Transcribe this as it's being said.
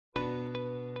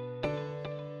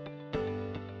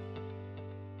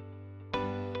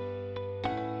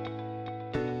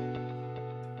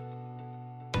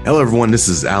Hello, everyone. This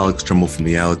is Alex Trimble from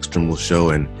The Alex Trimble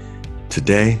Show, and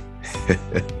today,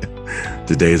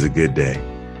 today is a good day.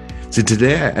 So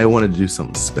today, I wanted to do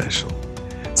something special.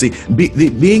 See,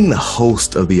 being the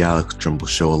host of The Alex Trimble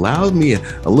Show allowed me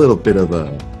a little bit of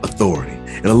authority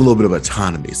and a little bit of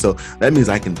autonomy. So that means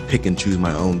I can pick and choose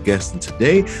my own guests. And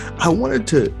today, I wanted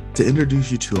to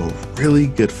introduce you to a really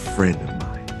good friend of mine.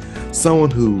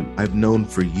 Someone who I've known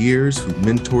for years, who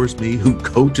mentors me, who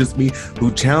coaches me,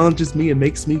 who challenges me and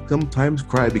makes me sometimes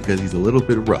cry because he's a little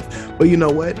bit rough. But you know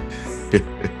what? The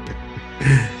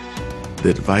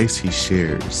advice he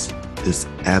shares is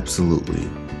absolutely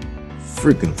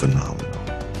freaking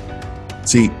phenomenal.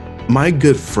 See, my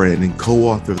good friend and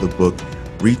co-author of the book,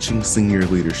 Reaching Senior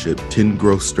Leadership, 10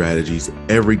 Growth Strategies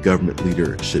Every Government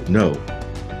Leader Should Know,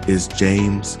 is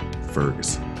James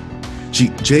Ferguson.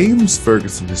 James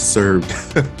Ferguson has served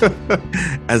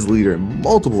as a leader in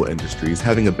multiple industries,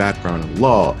 having a background in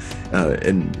law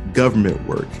and government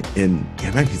work. And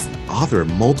man, he's an author of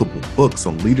multiple books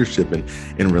on leadership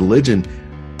and religion.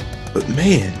 But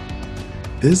man,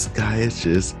 this guy is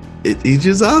he's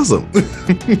just awesome.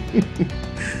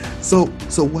 So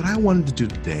what I wanted to do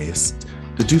today is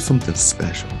to do something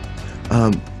special.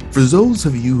 For those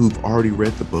of you who've already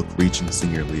read the book, Reaching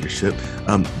Senior Leadership,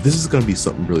 this is going to be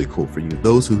something really cool for you.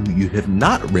 Those who you have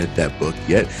not read that book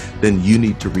yet, then you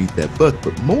need to read that book.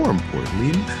 But more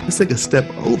importantly, let's take a step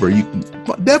over. You can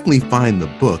definitely find the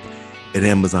book at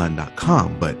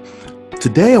Amazon.com. But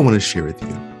today I want to share with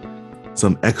you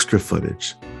some extra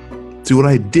footage. See, what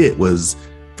I did was,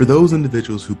 for those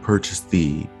individuals who purchased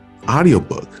the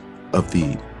audiobook of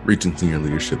the Reaching Senior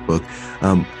Leadership book,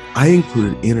 I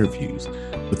included interviews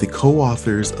with the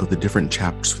co-authors of the different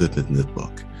chapters within this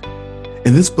book.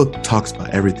 And this book talks about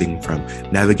everything from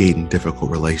navigating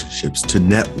difficult relationships to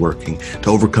networking to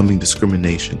overcoming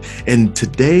discrimination. And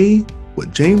today,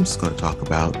 what James is going to talk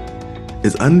about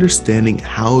is understanding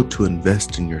how to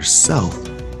invest in yourself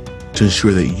to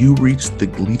ensure that you reach the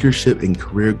leadership and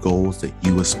career goals that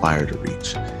you aspire to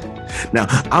reach. Now,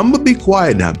 I'm going to be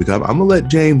quiet now because I'm going to let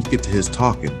James get to his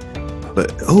talking.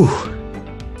 But,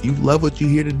 if you love what you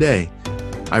hear today,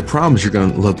 I promise you're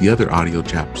going to love the other audio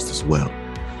chapters as well.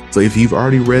 So if you've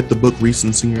already read the book,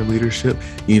 Recent Senior Leadership,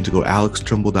 you need to go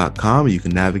alextrimble.com. You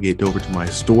can navigate over to my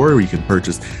store where you can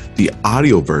purchase the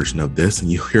audio version of this, and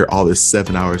you hear all this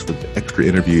 7 hours with extra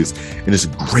interviews and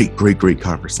just great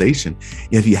conversation.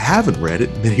 And if you haven't read it,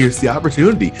 then here's the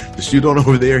opportunity to shoot on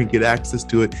over there and get access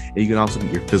to it. And you can also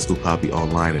get your physical copy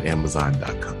online at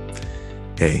Amazon.com.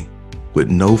 Hey, with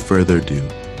no further ado,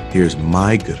 here's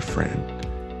my good friend,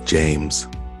 James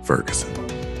Ferguson.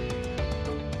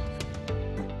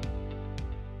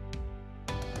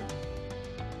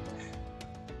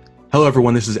 Hello,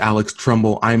 everyone. This is Alex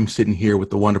Trimble. I'm sitting here with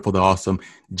the wonderful, the awesome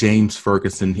James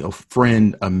Ferguson, a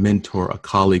friend, a mentor, a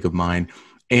colleague of mine,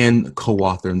 and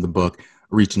co-author in the book,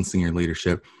 Reaching Senior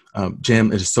Leadership.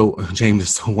 James, it is so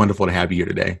wonderful to have you here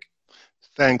today.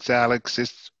 Thanks, Alex.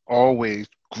 It's always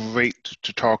great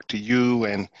to talk to you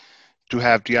and to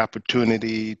have the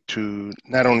opportunity to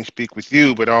not only speak with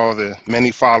you, but all the many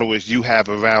followers you have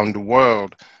around the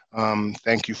world.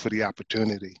 Thank you for the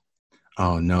opportunity.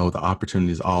 Oh, no, the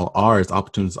opportunity is all ours. The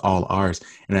opportunity is all ours.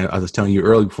 And I was telling you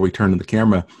earlier before we turned to the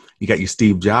camera, you got your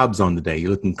Steve Jobs on today.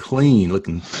 You're looking clean,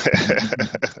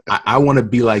 I want to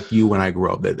be like you when I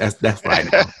grow up. That's what I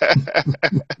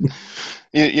know.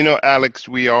 You know, Alex,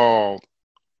 we all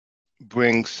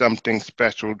bring something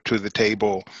special to the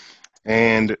table.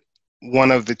 And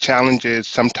one of the challenges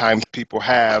sometimes people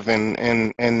have,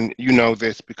 and you know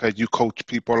this because you coach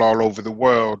people all over the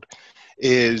world,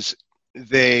 is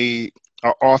they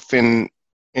are often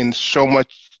in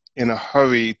a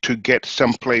hurry to get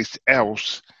someplace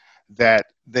else that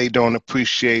they don't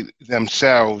appreciate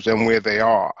themselves and where they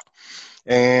are.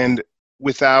 And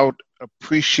without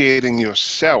appreciating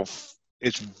yourself,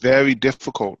 it's very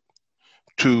difficult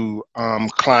to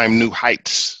climb new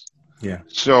heights. Yeah.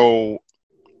 So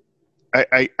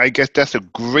I guess that's a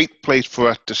great place for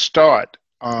us to start.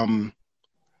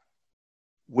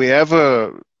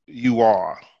 Wherever you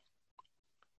are,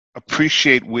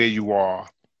 appreciate where you are.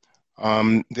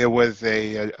 There was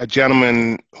a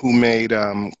gentleman who made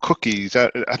cookies. I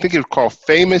think it was called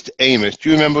Famous Amos. Do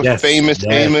you remember Famous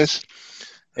Amos?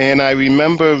 And I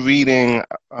remember reading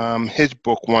his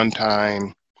book one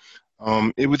time.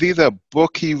 It was either a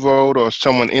book he wrote or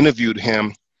someone interviewed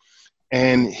him.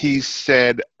 And he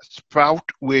said, sprout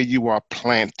where you are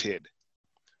planted.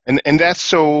 And that's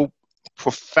so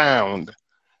profound,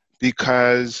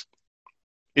 because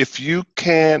if you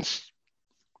can't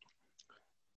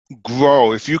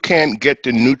grow, if you can't get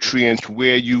the nutrients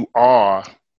where you are,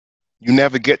 you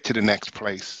never get to the next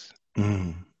place.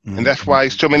 And that's why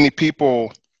so many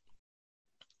people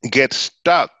get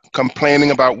stuck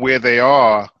complaining about where they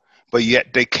are, but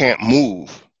yet they can't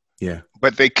move. Yeah.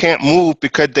 But they can't move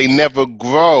because they never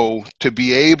grow to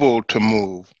be able to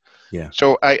move. Yeah.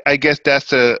 So I guess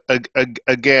that's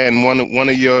again one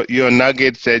of your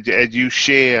nuggets as you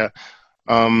share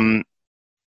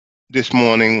this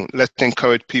morning. Let's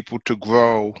encourage people to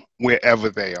grow wherever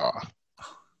they are.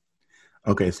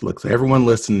 Okay, so look, so everyone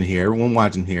listening here, everyone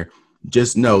watching here,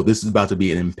 just know this is about to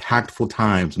be an impactful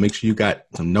time. So make sure you got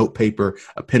some note paper,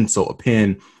 a pencil, a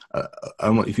pen.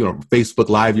 If you're on Facebook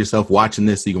Live yourself watching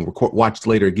this, so you can watch it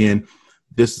later again.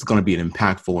 This is going to be an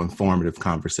impactful, informative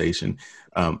conversation.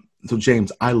 So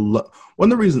James, one of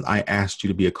the reasons I asked you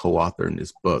to be a co-author in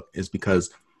this book is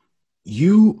because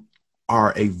you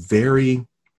are a very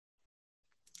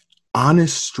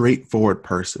honest, straightforward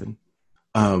person.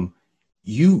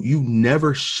 You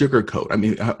never sugarcoat. I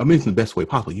mean in the best way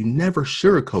possible. You never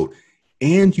sugarcoat,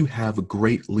 and you have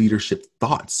great leadership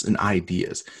thoughts and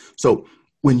ideas. So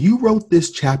when you wrote this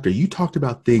chapter, you talked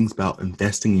about things about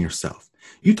investing in yourself.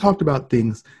 You talked about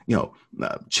things,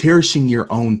 cherishing your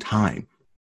own time.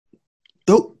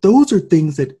 Those are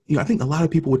things that, I think a lot of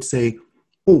people would say,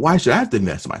 well, why should I have to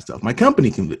invest in myself? My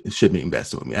company should be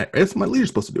investing in me. That's what my leader's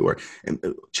supposed to do. Or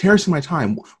cherishing my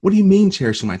time. What do you mean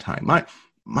cherishing my time?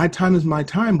 My time is my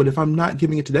time, but if I'm not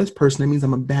giving it to this person, that means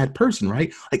I'm a bad person,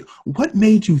 right? Like, what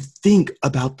made you think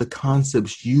about the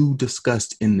concepts you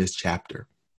discussed in this chapter?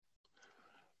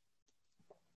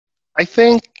 I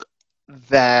think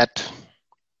that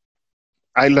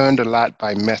I learned a lot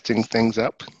by messing things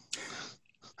up.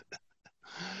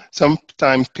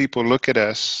 Sometimes people look at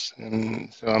us,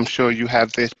 and so I'm sure you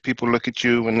have this, people look at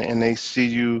you and they see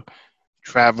you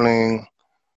traveling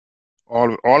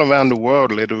all around the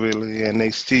world, literally, and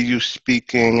they see you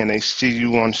speaking and they see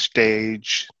you on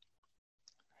stage.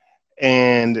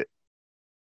 And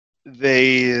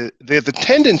there's a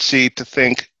tendency to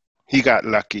think he got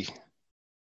lucky,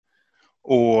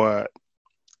 or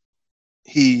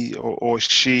he or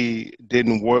she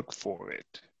didn't work for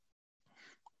it.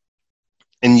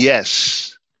 And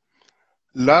yes,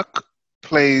 luck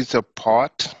plays a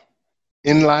part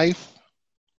in life,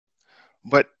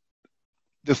 but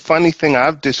the funny thing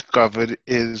I've discovered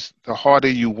is the harder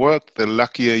you work, the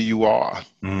luckier you are.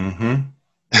 Mm-hmm.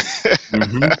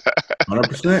 Mm-hmm.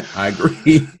 100%. I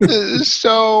agree.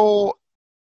 So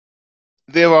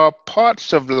there are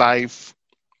parts of life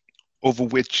over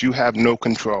which you have no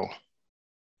control.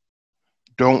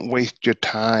 Don't waste your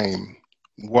time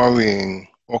worrying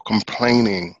or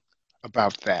complaining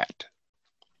about that.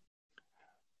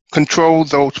 Control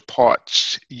those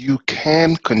parts you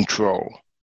can control.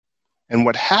 And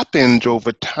what happens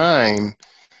over time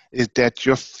is that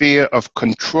your fear of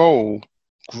control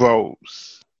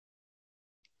grows.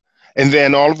 And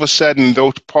then all of a sudden,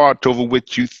 those parts over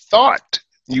which you thought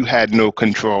you had no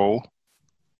control,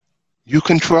 you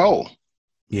control.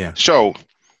 Yeah. So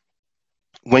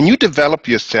when you develop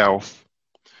yourself,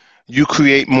 you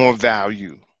create more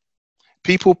value.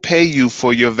 People pay you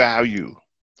for your value.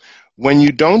 When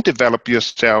you don't develop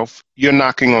yourself, you're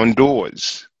knocking on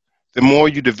doors. The more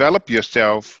you develop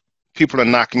yourself, people are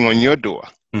knocking on your door.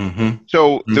 Mm-hmm.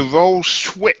 So the roles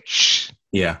switch.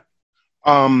 Yeah.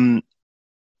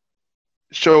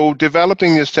 So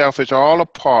developing yourself is all a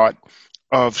part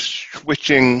of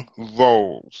switching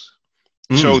roles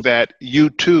so that you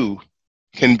too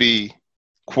can be,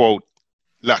 quote,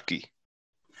 lucky.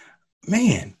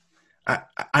 Man,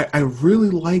 I really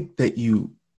like that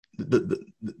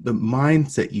the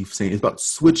mindset you've seen is about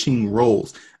switching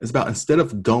roles. It's about, instead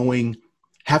of having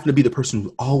to be the person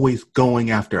who's always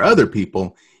going after other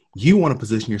people, you want to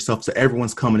position yourself so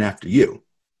everyone's coming after you.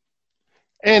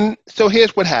 And so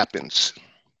here's what happens.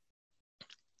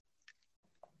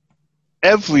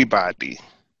 Everybody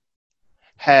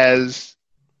has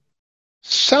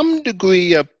some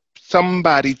degree of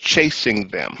somebody chasing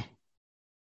them.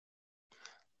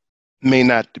 May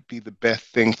not be the best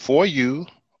thing for you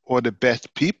or the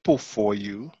best people for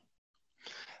you.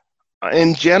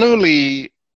 And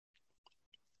generally,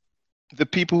 the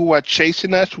people who are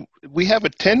chasing us, we have a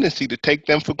tendency to take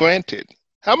them for granted.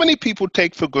 How many people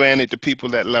take for granted the people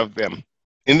that love them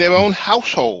in their own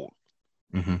household?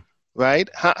 Mm-hmm. Right?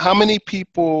 How many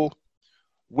people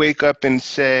wake up and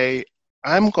say,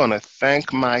 I'm going to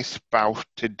thank my spouse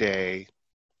today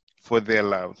for their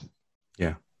love?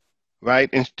 Yeah. Right?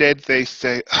 Instead, they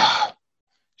say, oh,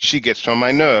 she gets on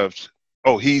my nerves.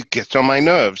 Oh, he gets on my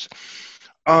nerves.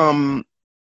 But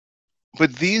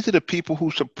these are the people who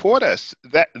support us.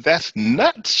 That's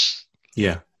nuts.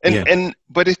 Yeah. Yeah.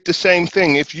 But it's the same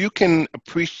thing. If you can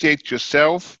appreciate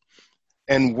yourself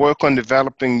and work on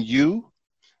developing you,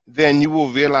 then you will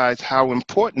realize how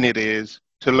important it is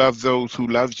to love those who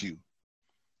love you.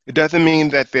 It doesn't mean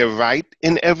that they're right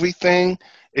in everything.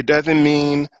 It doesn't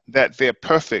mean that they're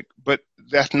perfect, but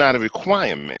that's not a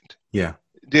requirement. Yeah.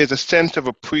 There's a sense of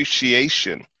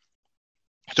appreciation.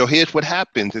 So here's what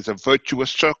happens. It's a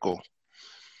virtuous circle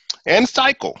and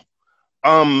cycle.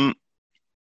 Um,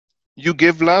 you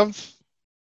give love,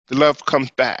 the love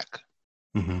comes back.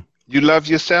 Mm-hmm. You love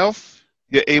yourself,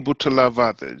 you're able to love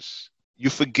others. You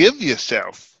forgive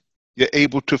yourself, you're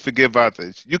able to forgive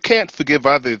others. You can't forgive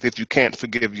others if you can't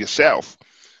forgive yourself.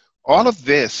 All of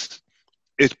this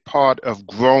is part of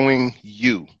growing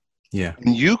you. Yeah.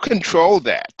 And you control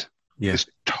that. Yeah. It's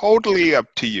totally up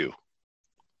to you.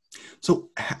 So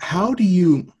how do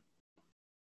you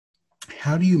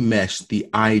mesh the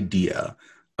idea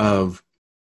of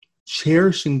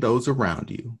cherishing those around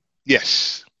you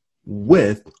Yes.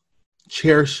 with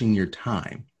cherishing your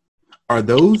time? Are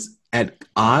those at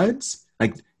odds?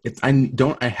 Like, if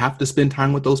I have to spend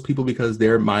time with those people because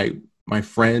they're my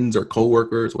friends or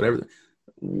coworkers, whatever.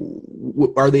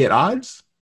 Are they at odds?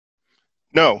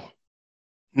 No,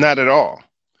 not at all.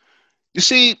 You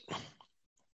see,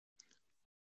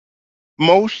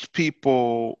 most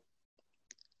people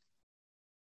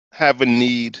have a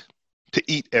need to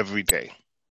eat every day.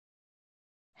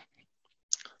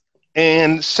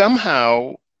 And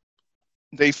somehow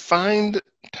they find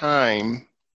time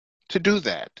to do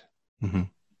that. Mm-hmm.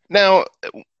 Now,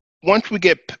 once we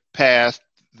get past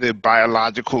the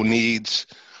biological needs,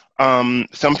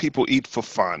 some people eat for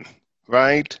fun,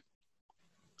 right?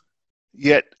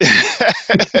 Yet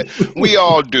we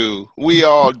all do,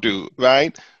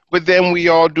 right? But then we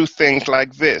all do things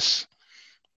like this.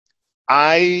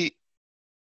 I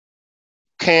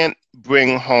can't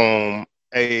bring home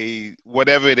a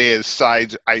whatever it is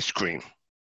size ice cream,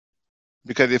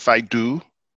 because if I do,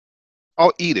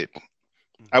 I'll eat it.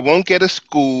 I won't get a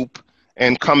scoop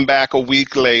and come back a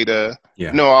week later.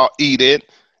 Yeah. No, I'll eat it,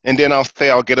 and then I'll say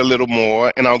I'll get a little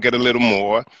more, and I'll get a little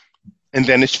more, and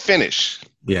then it's finished.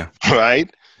 Yeah.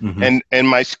 Right? Mm-hmm. And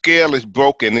my scale is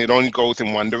broken. It only goes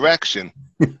in one direction.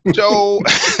 So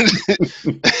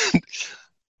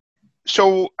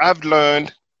so I've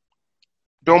learned,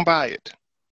 don't buy it.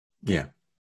 Yeah.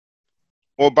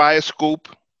 Or buy a scoop.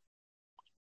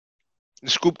 The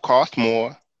scoop costs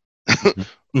more,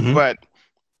 Mm-hmm. but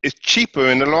it's cheaper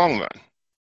in the long run.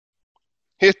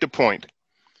 Here's the point.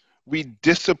 We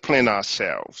discipline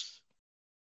ourselves,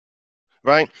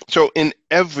 right? So in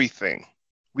everything,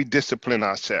 we discipline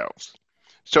ourselves.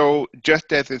 So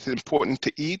just as it's important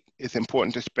to eat, it's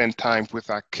important to spend time with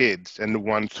our kids and the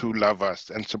ones who love us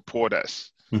and support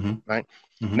us, Mm-hmm. right?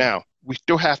 Mm-hmm. Now, we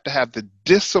still have to have the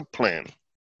discipline,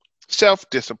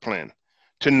 self-discipline,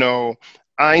 to know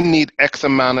I need X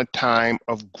amount of time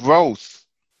of growth,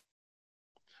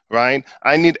 right?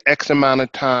 I need X amount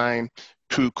of time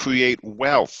to create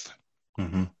wealth,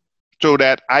 Mm-hmm. so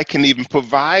that I can even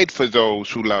provide for those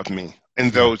who love me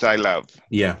and those I love.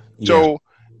 Yeah. Yeah. So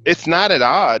it's not at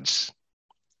odds.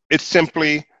 It's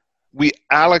simply we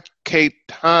allocate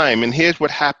time. And here's what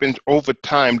happens over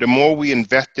time. The more we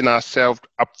invest in ourselves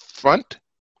up front,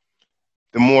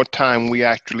 the more time we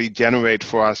actually generate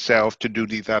for ourselves to do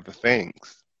these other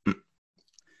things.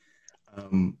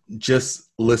 Just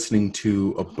listening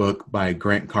to a book by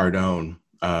Grant Cardone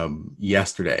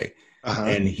yesterday,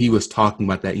 and he was talking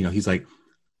about that. He's like,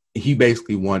 he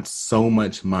basically wants so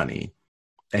much money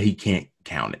that he can't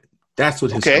count it. That's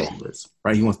what his goal is,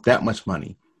 right? He wants that much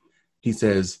money. He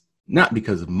says, not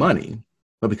because of money,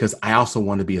 but because I also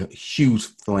want to be a huge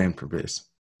philanthropist.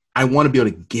 I want to be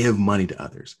able to give money to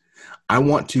others. I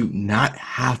want to not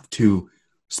have to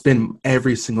spend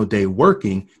every single day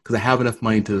working because I have enough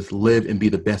money to just live and be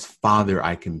the best father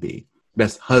I can be,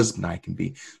 best husband I can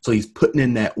be. So he's putting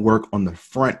in that work on the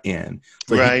front end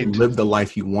so he can live the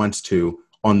life he wants to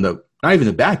on the, not even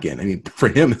the back end. I mean, for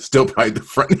him, it's still probably the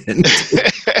front end.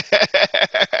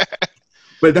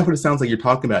 But that's what it sounds like you're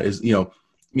talking about is, like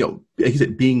he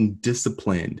said, being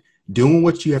disciplined, doing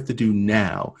what you have to do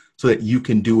now so that you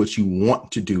can do what you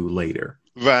want to do later.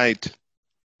 Right.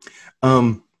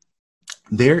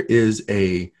 There is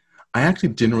I actually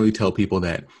generally tell people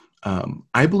that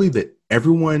I believe that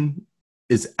everyone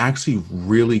is actually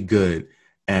really good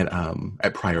at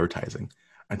prioritizing.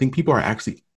 I think people are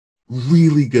actually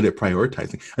really good at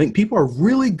prioritizing. I think people are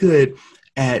really good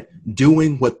at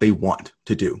doing what they want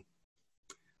to do.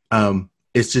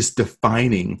 It's just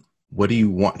defining, what do you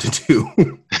want to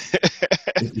do?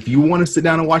 If you want to sit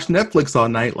down and watch Netflix all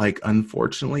night, like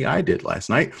unfortunately I did last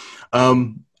night,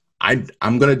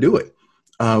 I'm going to do it.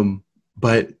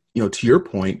 But to your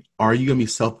point, are you going to be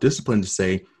self-disciplined to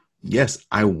say, yes,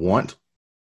 I want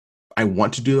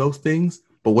to do those things,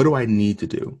 but what do I need to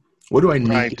do? What do I need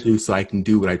to Right. do so I can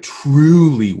do what I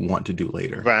truly want to do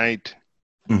later? Right.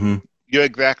 Mm-hmm. You're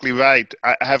exactly right.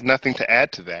 I have nothing to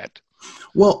add to that.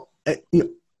 Well,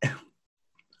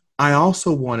 I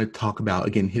also want to talk about,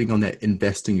 again, hitting on that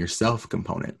investing yourself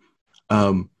component.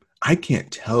 I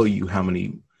can't tell you how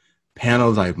many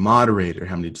panels I've moderated or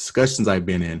how many discussions I've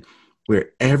been in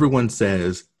where everyone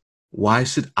says, why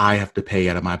should I have to pay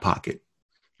out of my pocket?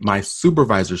 My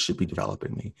supervisor should be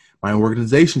developing me. My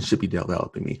organization should be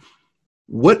developing me.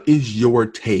 What is your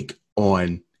take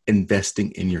on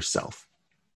investing in yourself?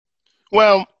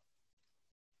 Well,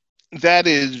 that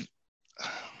is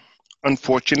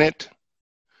unfortunate.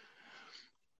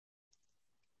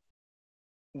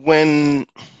 When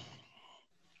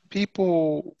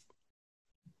people,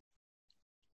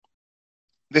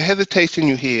 the hesitation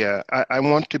you hear, I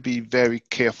want to be very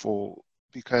careful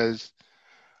because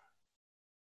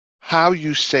how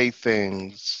you say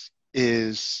things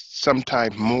is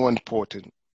sometimes more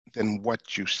important than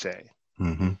what you say.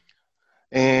 Mm-hmm.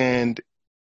 And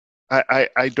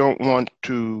I don't want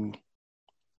to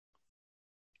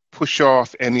push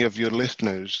off any of your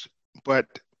listeners,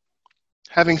 but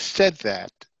having said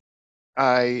that,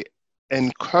 I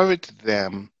encourage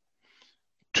them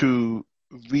to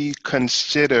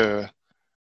reconsider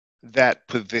that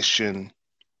position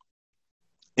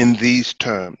in these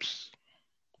terms.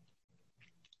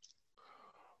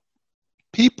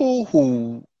 People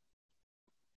who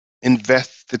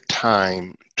invest the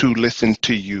time to listen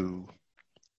to you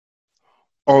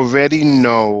already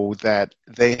know that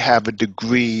they have a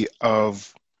degree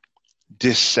of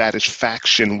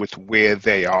dissatisfaction with where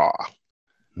they are.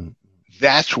 Mm-hmm.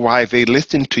 That's why they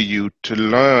listen to you, to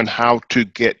learn how to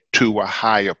get to a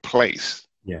higher place.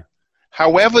 Yeah.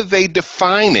 However they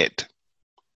define it.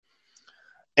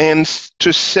 And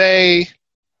to say,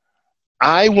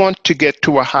 I want to get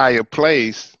to a higher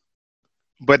place,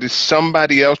 but it's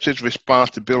somebody else's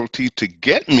responsibility to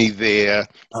get me there,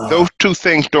 those two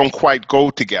things don't quite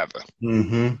go together.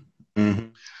 Mm-hmm. Mm-hmm.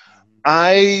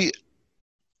 I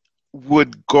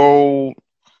would go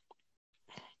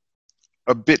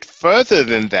a bit further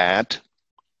than that,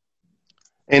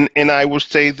 and I would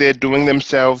say they're doing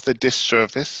themselves a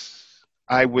disservice.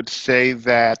 I would say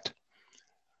that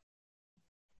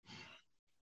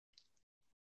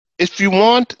if you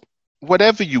want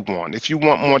whatever you want, if you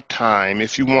want more time,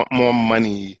 if you want more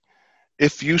money,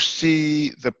 if you see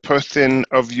the person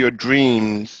of your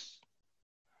dreams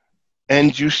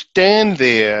and you stand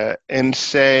there and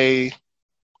say,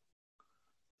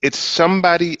 it's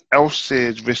somebody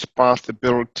else's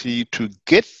responsibility to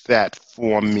get that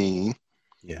for me,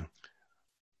 Yeah.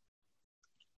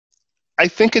 I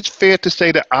think it's fair to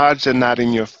say the odds are not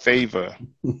in your favor.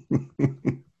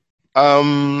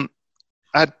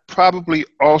 I'd probably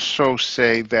also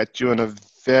say that you're in a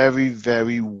very,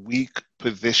 very weak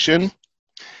position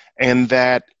and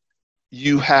that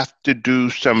you have to do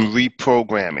some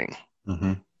reprogramming.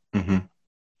 Mm-hmm. Mm-hmm.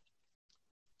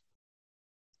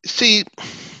 See,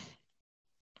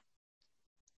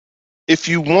 if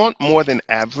you want more than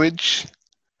average,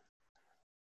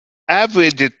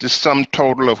 average is the sum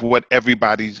total of what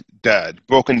everybody does,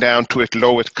 broken down to its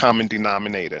lowest common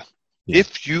denominator. Yeah.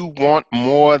 If you want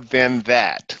more than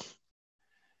that,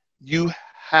 you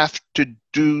have to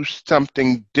do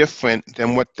something different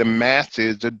than what the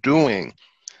masses are doing.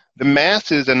 The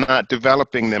masses are not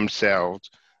developing themselves.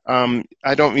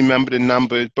 I don't remember the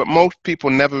numbers, but most people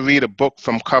never read a book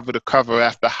from cover to cover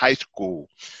after high school.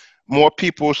 More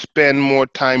people spend more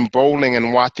time bowling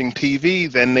and watching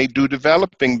TV than they do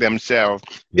developing themselves.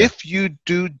 Yeah. If you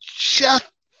do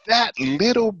just that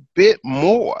little bit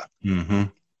more, Mm-hmm.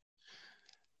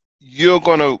 you're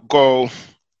going to go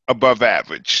above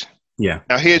average. Yeah.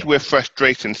 Now, here's where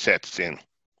frustration sets in.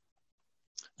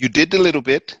 You did the little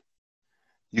bit,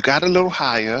 you got a little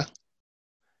higher,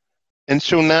 and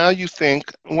so now you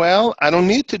think, well, I don't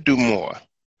need to do more.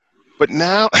 But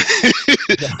now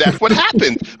that's what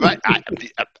happens, right?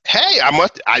 Hey,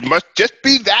 I must just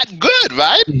be that good,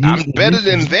 right? I'm better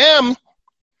than them.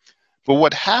 But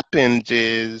what happens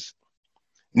is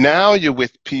now you're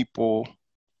with people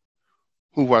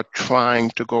who are trying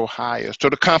to go higher. So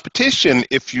the competition,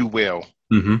 if you will,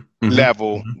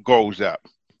 level goes up.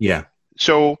 Yeah.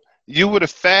 So you were the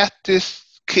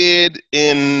fastest kid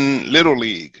in Little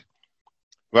League,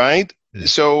 right? Yeah.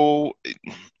 So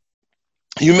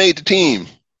you made the team.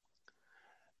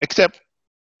 Except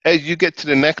as you get to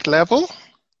the next level,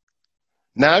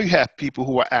 now you have people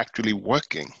who are actually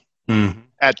working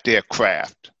at their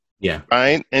craft. Yeah.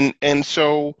 right? And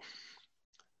so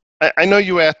I know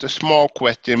you asked a small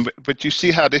question, but you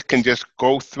see how this can just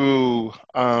go through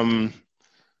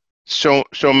so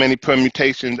many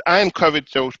permutations. I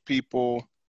encourage those people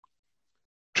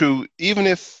to, even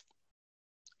if,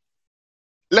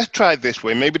 let's try it this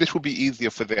way, maybe this will be easier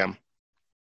for them.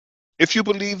 If you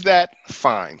believe that,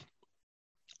 fine.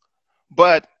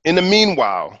 But in the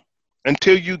meanwhile,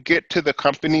 until you get to the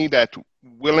company that's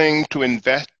willing to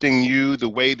invest in you the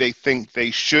way they think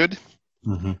they should,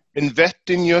 invest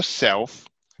in yourself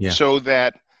Yeah. so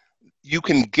that you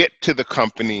can get to the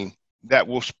company that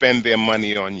will spend their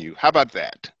money on you. How about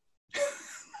that?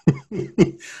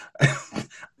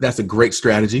 That's a great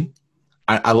strategy.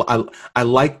 I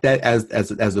like that as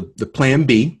the plan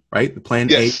B, right? The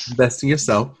plan A, Yes. invest in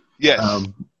yourself. Yes.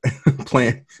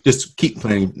 Plan, just keep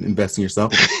planning, invest in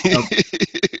yourself.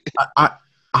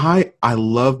 I, I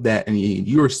love that, and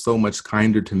you are so much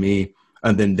kinder to me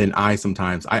than I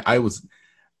sometimes. I was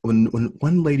when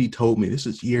one lady told me, this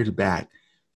was years back.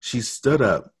 She stood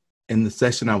up in the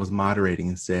session I was moderating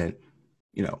and said,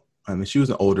 I mean, she was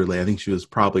an older lady. I think she was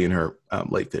probably in her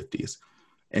late 50s,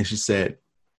 and she said,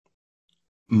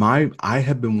 I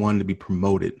have been wanting to be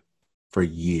promoted for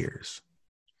years.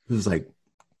 It was like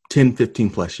 10, 15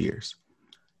 plus years.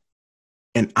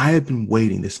 And I have been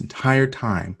waiting this entire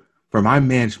time for my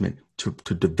management to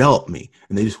develop me.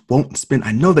 And they just won't spend.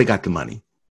 I know they got the money.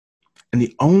 And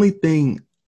the only thing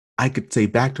I could say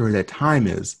back to her at that time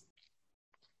is,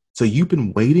 so you've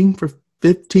been waiting for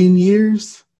 15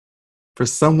 years for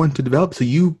someone to develop? So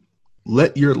you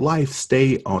let your life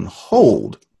stay on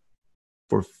hold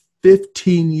for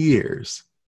 15 years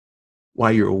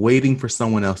while you're waiting for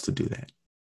someone else to do that.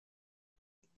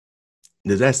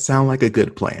 Does that sound like a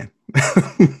good plan?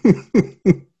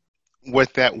 Was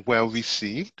that well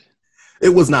received? It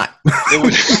was not. It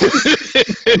was.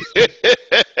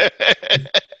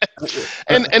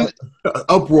 and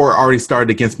Uproar already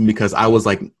started against me because I was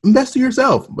like, invest in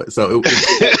yourself. But so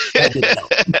that didn't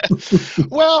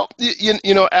help. Well,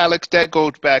 you know, Alex, that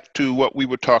goes back to what we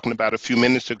were talking about a few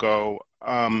minutes ago.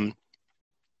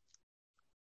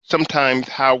 Sometimes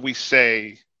how we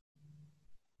say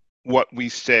what we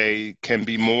say can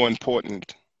be more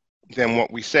important than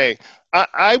what we say.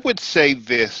 I would say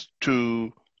this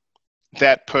to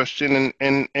that person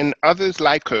and others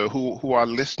like her who are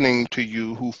listening to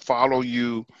you, who follow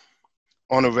you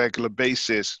on a regular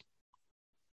basis.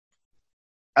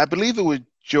 I believe it was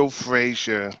Joe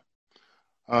Frazier,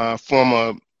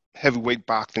 former heavyweight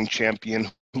boxing champion,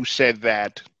 who said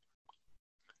that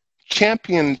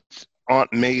champions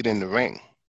aren't made in the ring.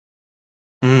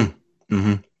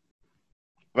 Mm-hmm.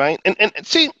 Right? And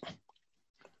see,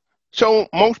 so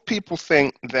most people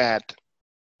think that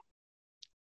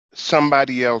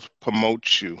somebody else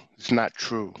promotes you. It's not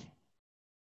true.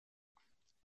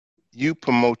 You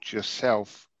promote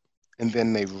yourself and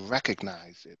then they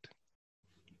recognize it.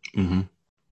 Mm-hmm.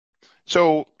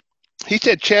 So he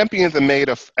said champions are made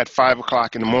at 5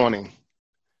 o'clock in the morning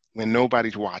when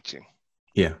nobody's watching.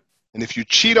 Yeah. And if you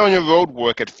cheat on your road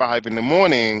work at 5 in the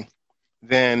morning,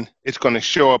 then it's going to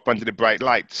show up under the bright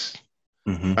lights.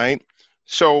 Mm-hmm. Right?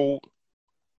 So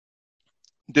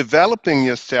developing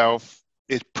yourself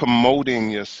is promoting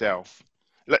yourself.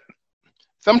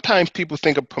 Sometimes people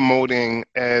think of promoting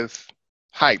as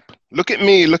hype. Look at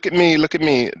me, look at me, look at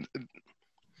me.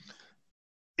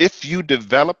 If you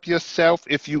develop yourself,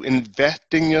 if you invest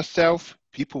in yourself,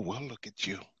 people will look at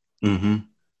you. Mm-hmm.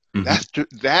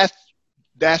 Mm-hmm.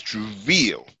 That's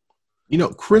real. You know,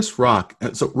 Chris Rock.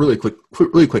 So really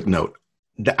quick note.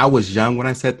 I was young when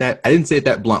I said that. I didn't say it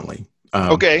that bluntly.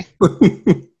 Okay.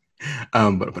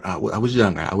 But I was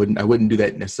young. I wouldn't do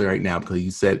that necessarily right now, because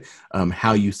you said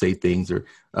how you say things are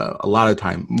a lot of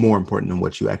time more important than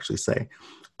what you actually say.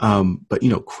 But you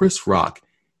know, Chris Rock,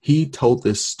 he told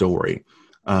this story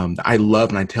that I love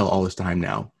and I tell all this time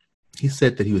now. He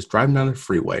said that he was driving down the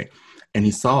freeway and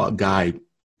he saw a guy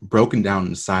broken down on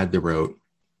the side of the road.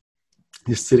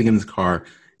 He's sitting in his car,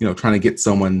 you know, trying to get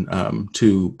someone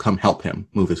to come help him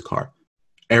move his car.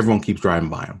 Everyone keeps driving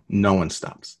by him. No one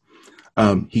stops.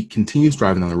 He continues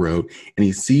driving on the road and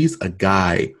he sees a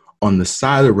guy on the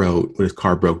side of the road when his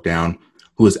car broke down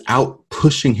who is out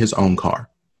pushing his own car.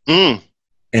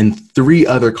 And 3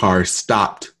 other cars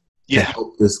stopped to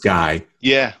help this guy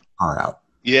car out.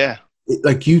 Yeah.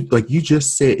 Like you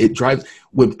just said, it drives,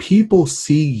 when people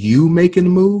see you making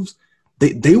moves,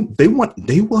 they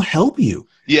will help you.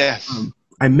 Yes.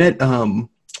 I met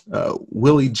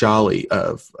Willie Jolly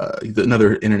of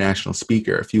another international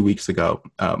speaker a few weeks ago,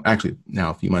 actually now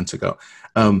a few months ago.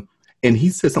 And he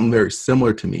said something very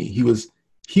similar to me.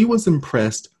 He was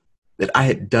impressed that I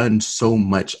had done so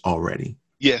much already.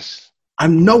 Yes.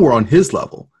 I'm nowhere on his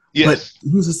level, but Yes. he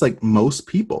was just like most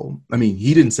people. I mean,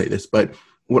 he didn't say this, but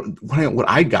what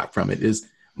I got from it is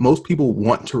most people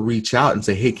want to reach out and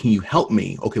say, hey, can you help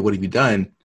me? Okay, what have you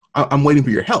done? I'm waiting for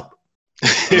your help.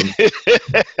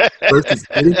 Versus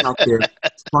getting out there,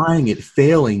 trying it,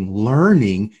 failing,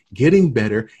 learning, getting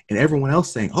better, and everyone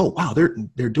else saying, oh, wow,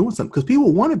 they're doing something. Because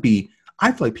people want to be,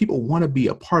 I feel like people want to be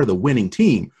a part of the winning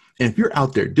team. And if you're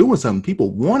out there doing something,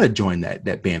 people want to join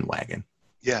that bandwagon.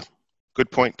 Yeah, good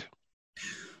point.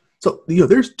 So,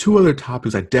 there's two other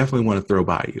topics I definitely want to throw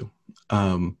by you.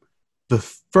 The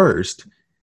first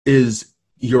is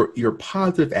your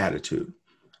positive attitude.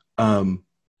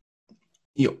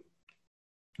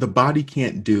 The body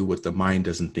can't do what the mind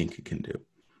doesn't think it can do.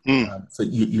 So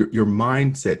your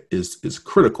mindset is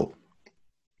critical.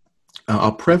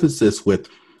 I'll preface this with,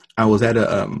 I was at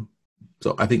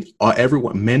so I think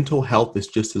everyone, mental health is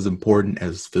just as important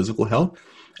as physical health.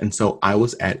 And so I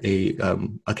was at a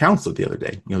counselor the other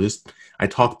day. I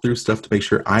talked through stuff to make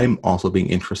sure I'm also being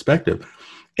introspective.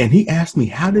 And he asked me,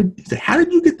 how did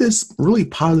you get this really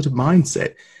positive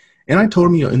mindset? And I told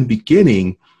him, in the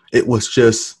beginning, it was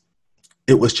just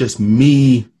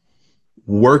me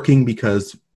working,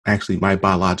 because actually my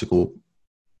biological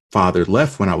father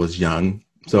left when I was young.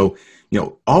 So,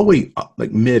 all the way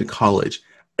like mid-college,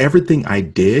 everything I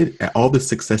did, all the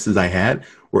successes I had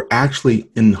were actually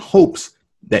in hopes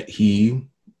that he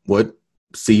would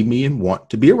see me and want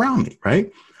to be around me,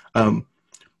 right?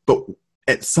 But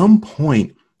at some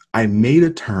point, I made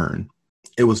a turn.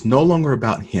 It was no longer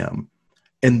about him.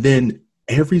 And then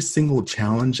every single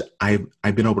challenge I've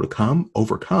been able to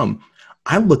overcome,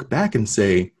 I look back and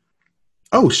say,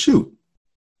 oh, shoot,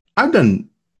 I've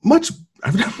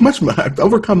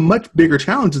overcome much bigger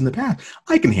challenges in the past.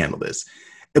 I can handle this.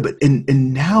 But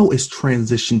now it's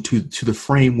transitioned to the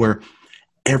frame where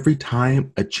every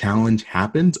time a challenge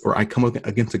happens or I come up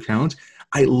against a challenge,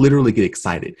 I literally get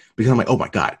excited because I'm like, oh my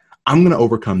God, I'm going to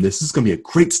overcome this. This is going to be a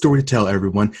great story to tell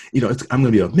everyone. I'm going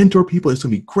to be able to mentor people. It's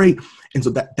going to be great. And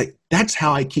so that's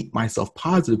how I keep myself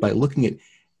positive, by looking at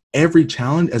every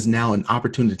challenge as now an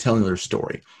opportunity to tell another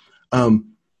story.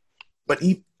 But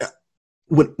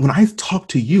when I talk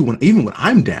to you, even when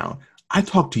I'm down, I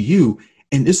talk to you,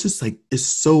 and this is like, it's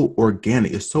so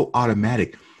organic. It's so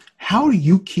automatic. How do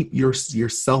you keep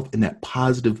yourself in that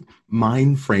positive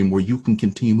mind frame where you can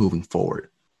continue moving forward?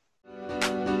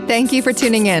 Thank you for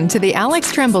tuning in to The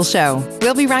Alex Tremble Show.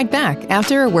 We'll be right back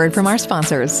after a word from our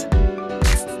sponsors.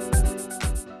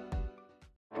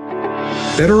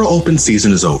 Federal open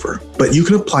season is over, but you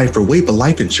can apply for WAEPA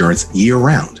life insurance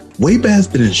year-round. WAEPA has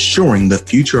been insuring the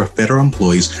future of federal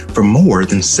employees for more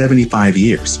than 75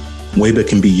 years. WAEPA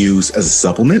can be used as a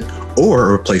supplement or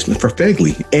a replacement for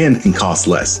FEGLI and can cost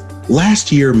less.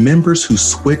 Last year, members who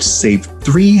switched saved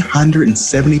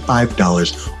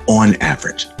 $375 on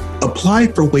average. Apply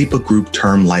for WAEPA Group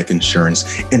Term Life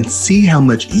Insurance and see how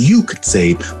much you could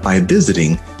save by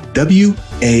visiting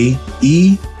WAEPA.org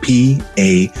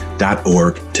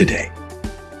today.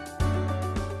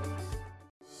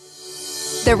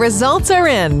 The results are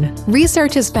in.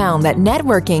 Research has found that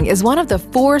networking is one of the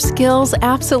 4 skills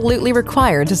absolutely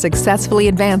required to successfully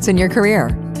advance in your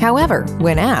career. However,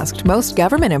 when asked, most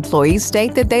government employees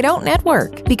state that they don't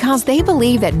network because they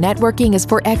believe that networking is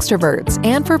for extroverts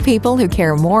and for people who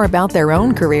care more about their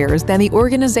own careers than the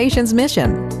organization's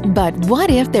mission. But what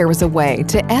if there was a way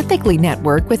to ethically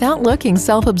network without looking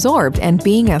self-absorbed and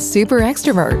being a super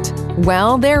extrovert?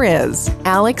 Well, there is.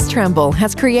 Alex Tremble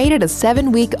has created a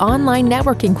 7-week online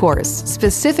networking course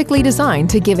specifically designed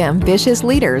to give ambitious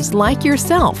leaders like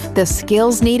yourself the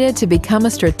skills needed to become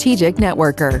a strategic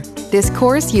networker. This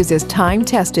course uses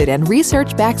time-tested and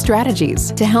research-backed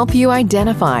strategies to help you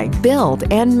identify,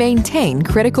 build, and maintain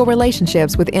critical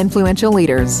relationships with influential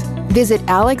leaders. Visit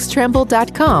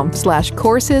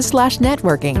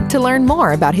alextremble.com/courses/networking to learn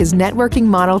more about his networking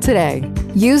model today.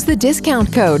 Use the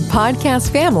discount code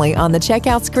PODCASTFAMILY on the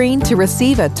checkout screen to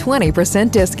receive a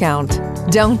 20% discount.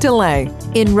 Don't delay.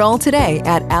 Enroll today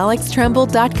at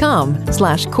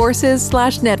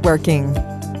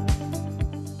alextremble.com/courses/networking.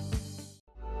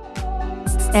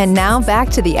 And now back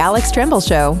to the Alex Tremble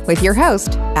Show with your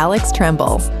host, Alex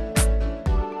Tremble.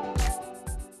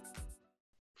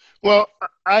 Well,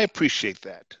 I appreciate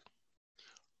that.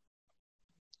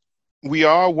 We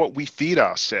are what we feed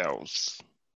ourselves,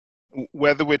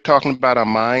 whether we're talking about our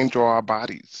minds or our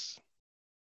bodies.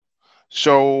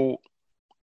 So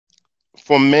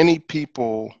for many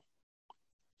people,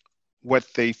 what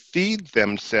they feed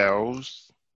themselves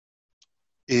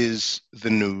is the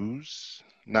news.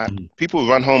 Not people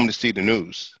run home to see the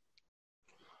news.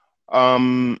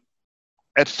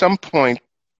 at some point,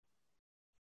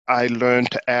 I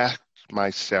learned to ask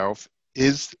myself,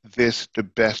 is this the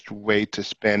best way to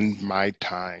spend my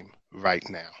time right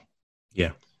now?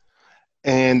 Yeah.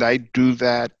 And I do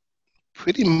that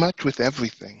pretty much with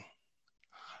everything.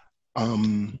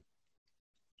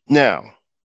 Now,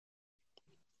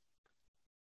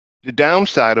 the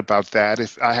downside about that,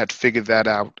 if I had figured that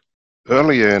out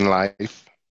earlier in life,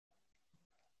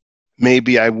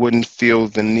 maybe I wouldn't feel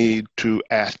the need to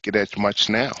ask it as much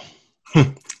now.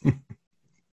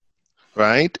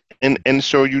 Right? And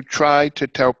so you try to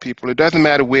tell people it doesn't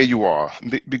matter where you are,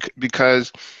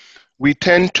 because we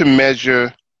tend to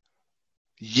measure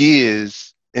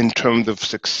years in terms of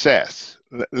success.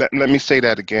 Let me say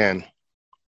that again,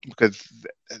 because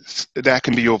that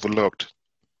can be overlooked.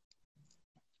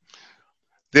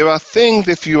 There are things,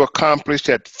 if you accomplish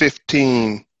at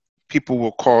 15, people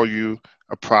will call you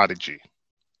a prodigy.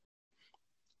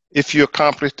 If you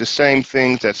accomplish the same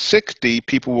things at 60,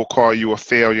 people will call you a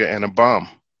failure and a bum.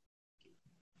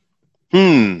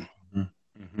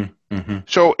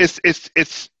 So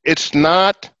it's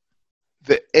not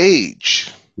the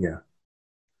age. Yeah.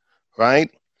 Right?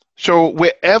 So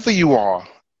wherever you are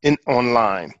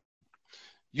online,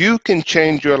 you can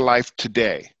change your life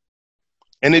today.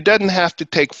 And it doesn't have to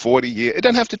take 40 years. It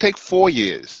doesn't have to take 4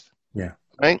 years. Yeah.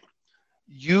 Right?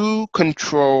 You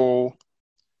control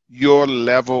your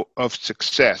level of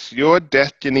success. Your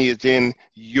destiny is in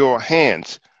your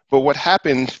hands. But what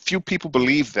happens, few people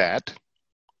believe that,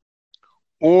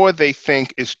 or they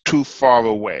think it's too far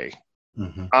away.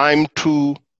 I'm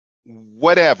too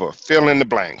whatever, fill in the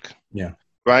blank. Yeah.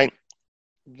 Right?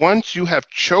 Once you have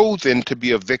chosen to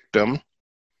be a victim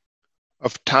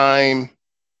of time,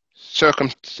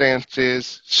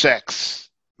 circumstances, sex,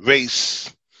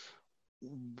 race,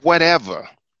 whatever,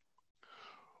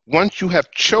 once you have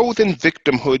chosen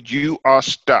victimhood, you are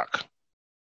stuck.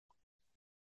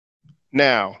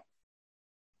 Now,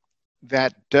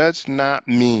 that does not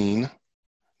mean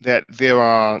that there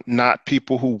are not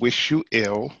people who wish you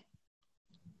ill,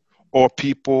 or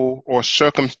people or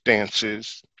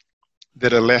circumstances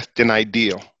that are less than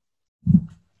ideal.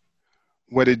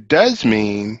 What it does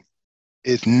mean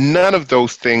is none of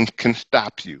those things can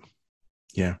stop you.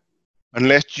 Yeah.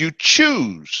 Unless you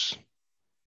choose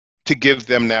to give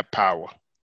them that power.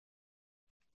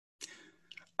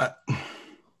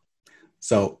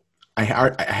 So I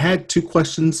had 2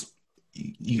 questions.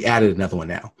 You added another one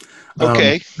now.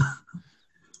 Okay.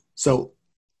 So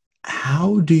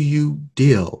how do you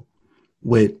deal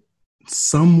with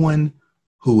someone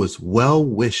who is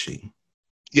well-wishing?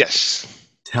 Yes.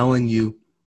 Telling you,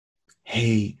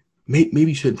 hey, maybe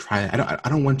you shouldn't try it. I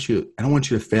don't want you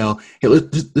to fail. Hey,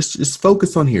 let's just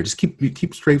focus on here. Just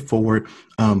keep straightforward.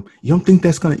 You don't think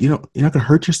that's you're not gonna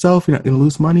hurt yourself. You're not gonna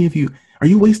lose money are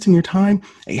you wasting your time?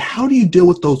 Hey, how do you deal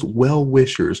with those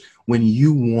well-wishers when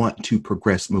you want to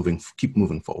progress, keep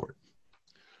moving forward?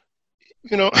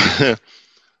 You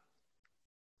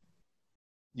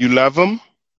love them,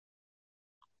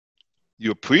 you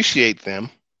appreciate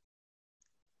them,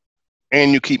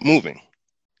 and you keep moving.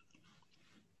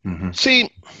 See,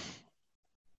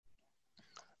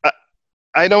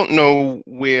 I don't know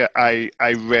where I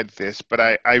read this, but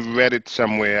I read it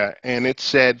somewhere, and it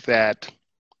said that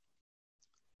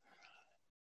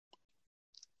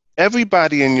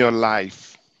everybody in your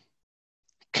life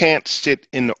can't sit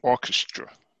in the orchestra,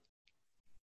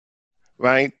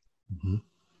 right?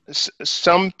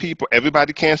 Some people,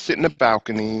 everybody can't sit in the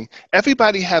balcony.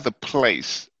 Everybody has a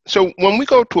place. So when we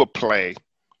go to a play,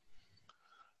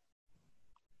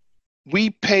 we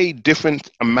pay different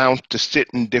amounts to sit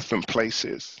in different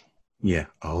places. Yeah.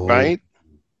 Oh. Right?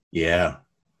 Yeah.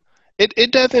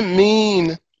 It doesn't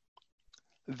mean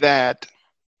that,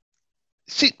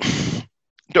 see,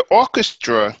 the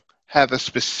orchestra has a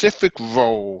specific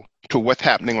role to what's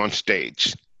happening on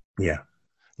stage. Yeah.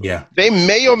 Yeah. They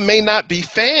may or may not be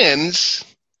fans,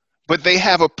 but they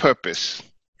have a purpose.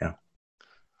 Yeah.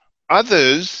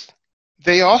 Others,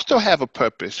 they also have a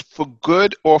purpose, for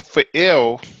good or for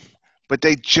ill, but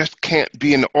they just can't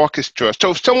be in the orchestra. So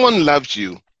if someone loves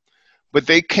you, but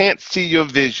they can't see your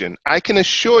vision, I can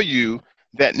assure you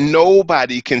that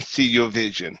nobody can see your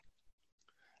vision.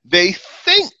 They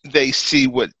think they see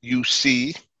what you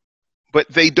see, but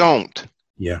they don't.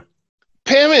 Yeah.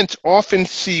 Parents often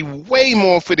see way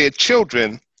more for their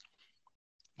children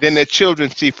than their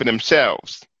children see for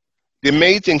themselves. The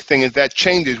amazing thing is that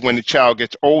changes when the child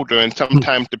gets older, and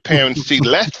sometimes the parents see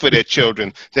less for their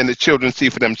children than the children see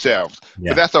for themselves.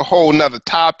 Yeah. But that's a whole nother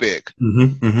topic.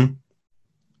 You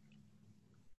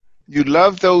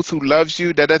love those who loves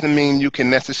you. That doesn't mean you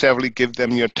can necessarily give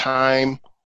them your time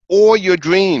or your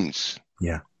dreams.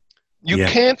 Yeah. You Yeah.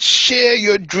 can't share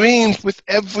your dreams with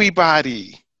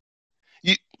everybody.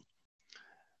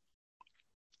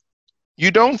 You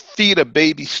don't feed a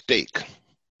baby steak.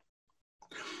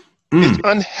 It's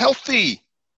unhealthy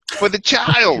for the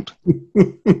child.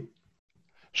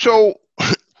 So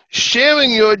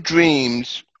sharing your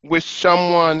dreams with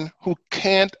someone who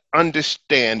can't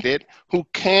understand it, who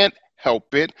can't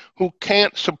help it, who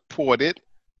can't support it,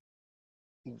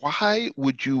 why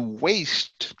would you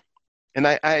waste, and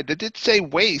I did say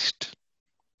waste,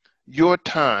 your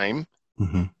time?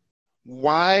 Mm-hmm.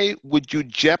 Why would you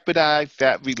jeopardize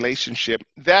that relationship?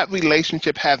 That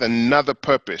relationship has another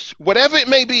purpose, whatever it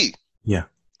may be. Yeah.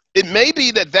 It may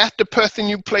be that that's the person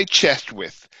you play chess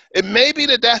with. It may be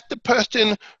that that's the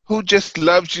person who just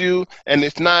loves you and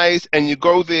it's nice, and you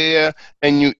go there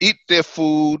and you eat their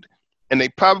food, and they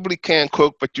probably can't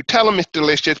cook, but you tell them it's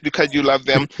delicious because you love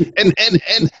them. And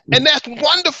that's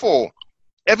wonderful.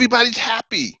 Everybody's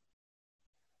happy.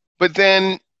 But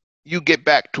then you get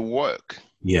back to work.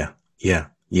 Yeah. Yeah.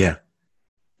 Yeah.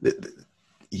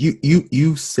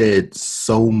 You said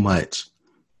so much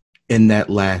in that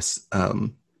last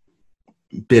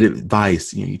bit of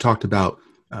advice. You talked about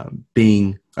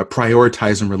being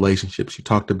prioritizing relationships. You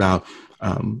talked about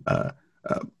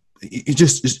you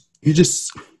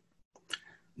just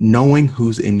knowing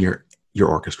who's in your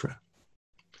orchestra.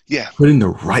 Yeah. Putting the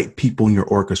right people in your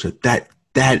orchestra.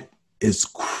 That is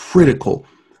critical.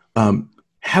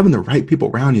 Having the right people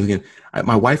around you. Again,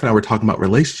 my wife and I were talking about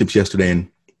relationships yesterday, and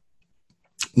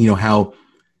how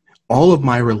all of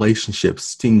my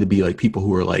relationships seem to be like people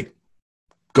who are like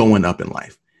going up in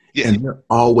life. Yeah. And they're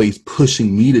always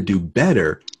pushing me to do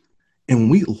better. And when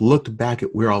we looked back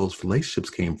at where all those relationships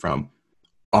came from,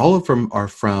 all of them are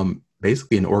from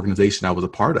basically an organization I was a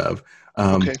part of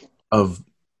of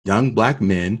young Black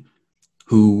men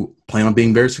who plan on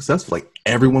being very successful. Like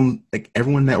everyone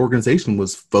in that organization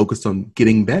was focused on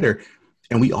getting better,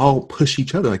 and we all push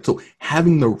each other. Like, so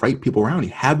having the right people around you,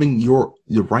 having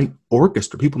the right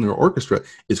orchestra, people in your orchestra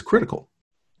is critical.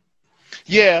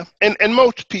 Yeah. And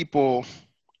most people,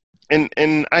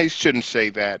 and I shouldn't say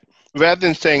that. Rather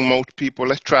than saying most people,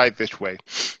 let's try it this way.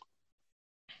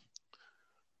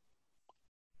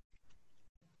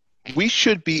 We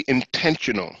should be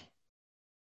intentional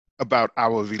about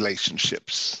our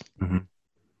relationships. Mm-hmm.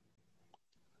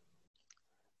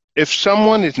 If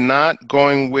someone is not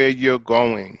going where you're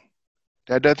going,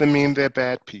 that doesn't mean they're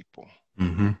bad people.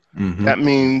 Mm-hmm. Mm-hmm. That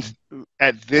means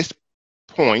at this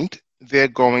point, they're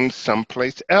going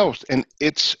someplace else, and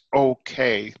it's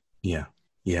okay. Yeah.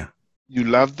 Yeah. You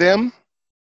love them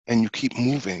and you keep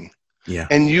moving. Yeah.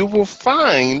 And you will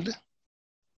find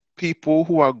people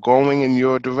who are going in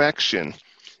your direction.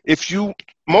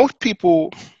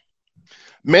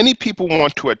 Many people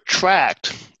want to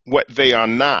attract what they are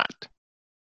not.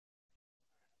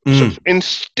 So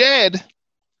instead,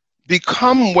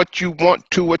 become what you want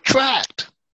to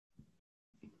attract.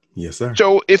 Yes, sir.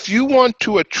 So if you want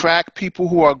to attract people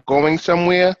who are going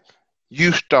somewhere,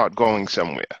 you start going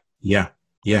somewhere. Yeah.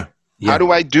 Yeah. Yeah. How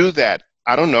do I do that?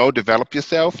 I don't know. Develop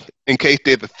yourself in case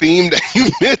there's a theme that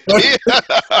you missed here.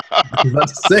 I was about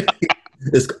to say,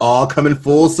 it's all coming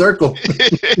full circle.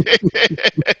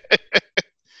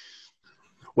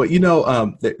 Well,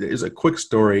 there's a quick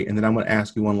story, and then I'm going to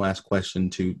ask you one last question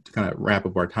to kind of wrap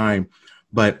up our time.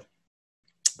 But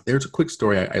there's a quick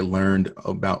story I learned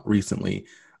about recently.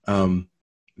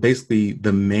 Basically,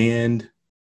 the man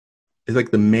is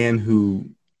like the man who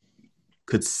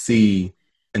could see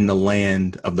in the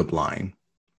land of the blind.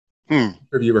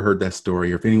 Have you ever heard that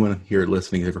story, or if anyone here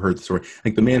listening has ever heard the story?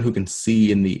 Like the man who can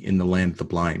see in the land of the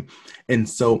blind. And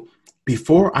so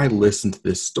before I listened to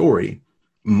this story,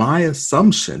 my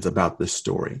assumptions about this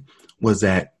story was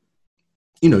that,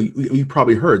 you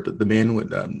probably heard that the man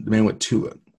went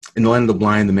to in the land of the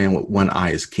blind, the man with one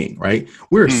eye is king, right?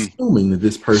 We're assuming that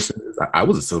this person, I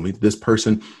was assuming that this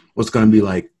person was going to be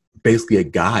like basically a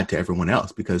god to everyone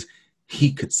else because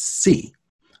he could see.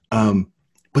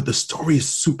 But the story is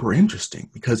super interesting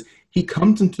because he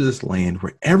comes into this land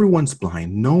where everyone's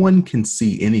blind. No one can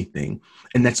see anything.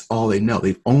 And that's all they know.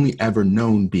 They've only ever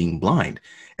known being blind.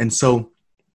 And so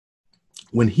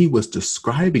when he was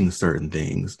describing certain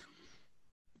things,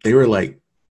 they were like,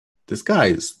 this guy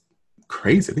is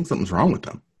crazy. I think something's wrong with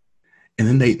him. And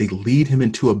then they lead him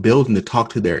into a building to talk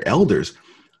to their elders.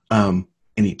 And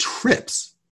he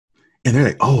trips. And they're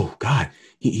like, oh, God.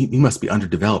 He must be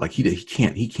underdeveloped. Like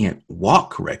he can't walk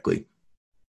correctly.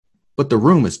 But the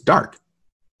room is dark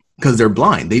because they're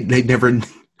blind. They never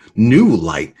knew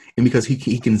light, and because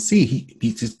he can see,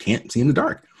 he just can't see in the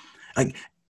dark. Like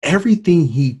everything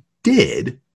he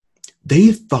did,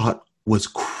 they thought was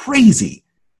crazy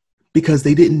because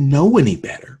they didn't know any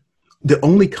better. The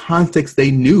only context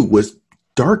they knew was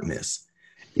darkness.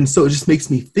 And so it just makes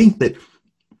me think that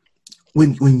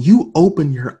when you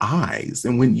open your eyes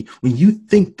and when you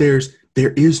think there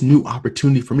is new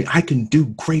opportunity for me, I can do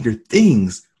greater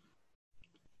things,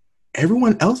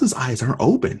 everyone else's eyes aren't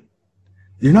open.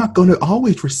 You're not going to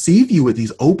always receive you with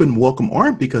these open welcome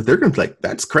arms because they're going to be like,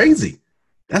 that's crazy.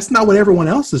 That's not what everyone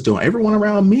else is doing. Everyone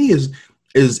around me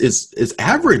is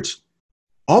average.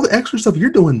 All the extra stuff you're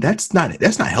doing, that's not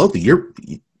healthy.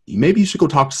 Maybe you should go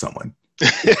talk to someone. I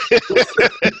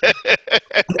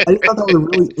thought that was a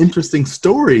really interesting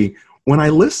story when I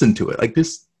listened to it. Like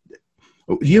this,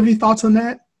 do you have any thoughts on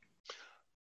that?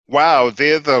 Wow,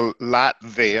 there's a lot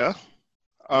there.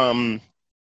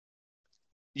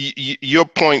 Your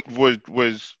point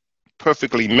was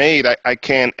perfectly made. I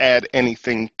can't add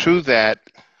anything to that.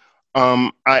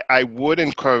 I would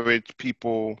encourage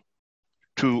people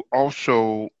to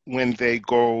also, when they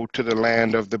go to the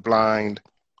land of the blind,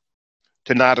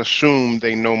 to not assume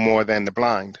they know more than the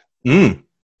blind.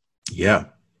 Yeah.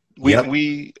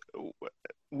 We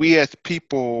as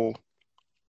people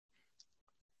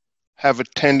have a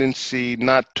tendency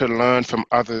not to learn from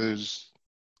others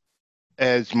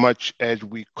as much as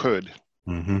we could.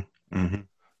 Mm-hmm. Mm-hmm.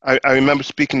 I remember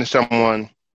speaking to someone,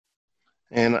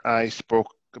 and I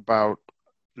spoke about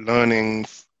learning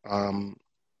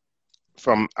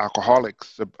from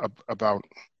alcoholics about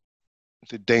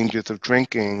the dangers of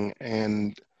drinking,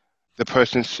 and the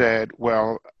person said,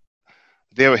 well,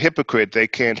 they're a hypocrite. They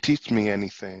can't teach me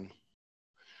anything.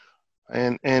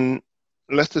 And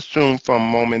let's assume for a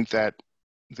moment that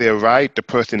they're right, the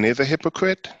person is a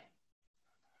hypocrite.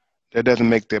 That doesn't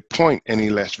make their point any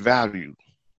less valued.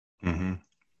 Mm-hmm.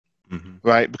 Mm-hmm.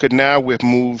 Right? Because now we've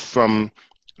moved from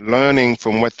learning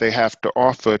from what they have to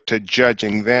offer to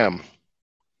judging them.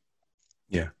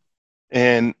 Yeah.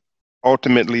 And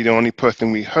ultimately, the only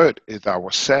person we hurt is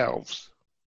ourselves.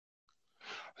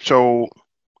 So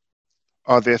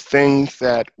are there things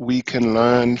that we can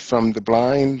learn from the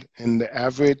blind and the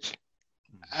average?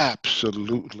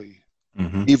 Absolutely.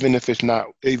 Mm-hmm. Even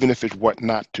if it's what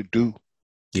not to do.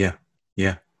 Yeah.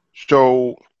 Yeah.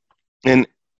 So, and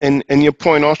your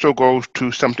point also goes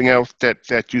to something else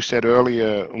that you said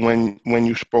earlier when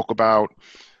you spoke about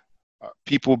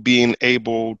people being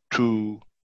able to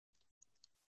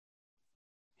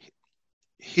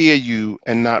hear you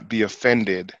and not be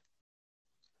offended.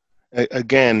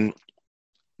 Again,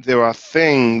 there are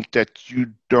things that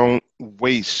you don't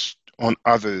waste on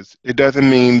others. It doesn't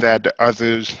mean that the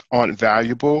others aren't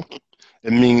valuable.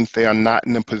 It means they are not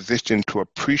in a position to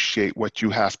appreciate what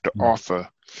you have to offer.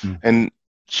 And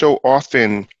so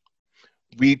often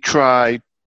we try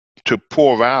to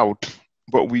pour out,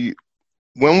 but when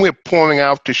we're pouring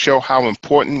out to show how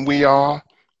important we are,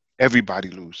 everybody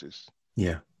loses.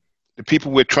 Yeah. The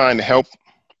people we're trying to help,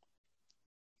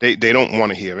 they don't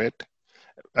want to hear it,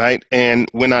 right? And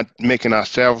we're not making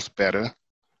ourselves better.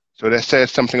 So that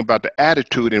says something about the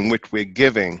attitude in which we're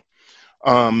giving.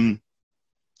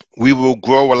 We will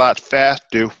grow a lot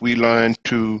faster if we learn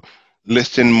to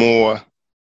listen more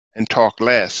and talk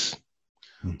less.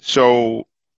 So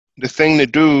the thing to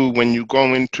do when you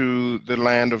go into the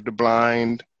land of the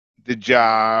blind, the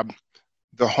job,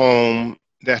 the home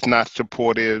that's not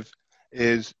supportive,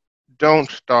 is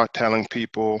don't start telling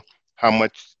people how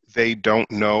much they don't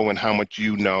know and how much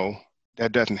you know.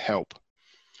 That doesn't help.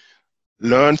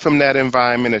 Learn from that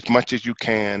environment as much as you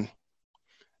can,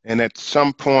 and at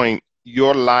some point,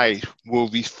 your life will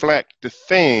reflect the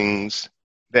things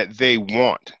that they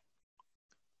want.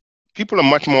 People are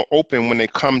much more open when they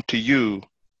come to you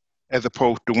as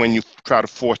opposed to when you try to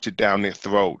force it down their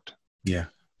throat. Yeah.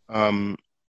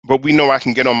 But we know I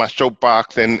can get on my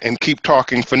soapbox and keep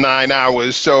talking for 9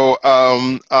 hours. So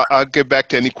I'll get back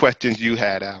to any questions you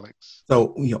had, Alex.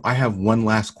 So, I have one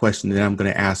last question that I'm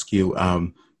going to ask you.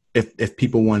 If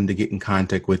people wanted to get in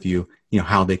contact with you,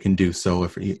 how they can do so.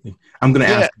 I'm going to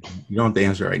ask, you don't have to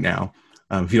answer it right now,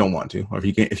 if you don't want to, or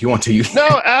if you want to.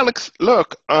 No, Alex,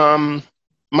 look,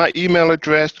 my email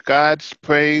address,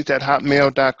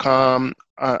 godspraise@hotmail.com.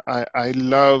 I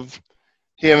love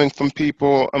hearing from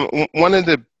people. One of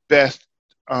the best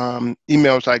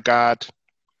emails I got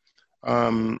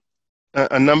a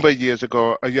number of years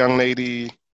ago, a young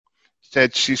lady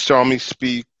said she saw me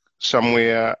speak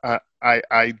somewhere.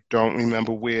 I don't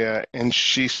remember where. And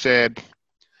she said,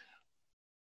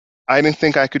 I didn't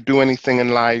think I could do anything in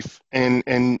life,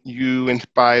 and you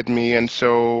inspired me. And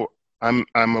so I'm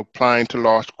applying to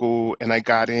law school, and I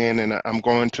got in, and I'm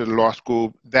going to law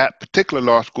school, that particular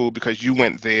law school, because you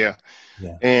went there.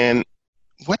 Yeah. And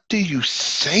what do you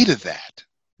say to that?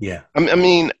 Yeah. I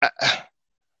mean,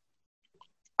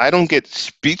 I don't get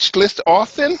speechless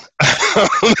often,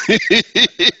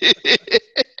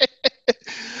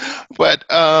 but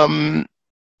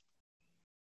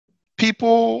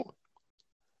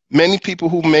many people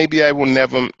who maybe I will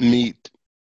never meet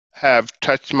have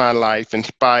touched my life,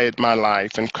 inspired my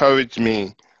life, encouraged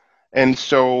me. And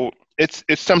so it's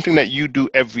something that you do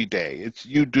every day. It's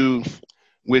you do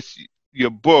with your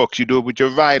books, you do it with your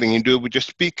writing, you do it with your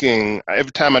speaking.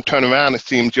 Every time I turn around, it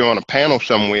seems you're on a panel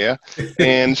somewhere.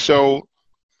 And so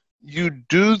you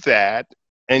do that,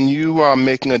 and you are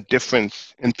making a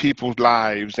difference in people's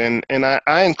lives. And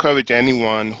I encourage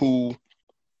anyone who,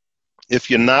 if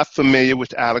you're not familiar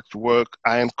with Alex's work,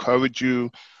 I encourage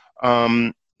you,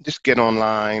 just get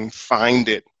online, find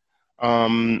it,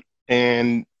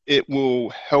 and it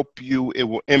will help you, it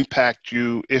will impact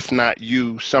you, if not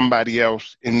you, somebody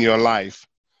else in your life.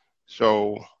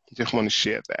 So just want to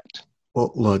share that.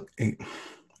 Well, look, and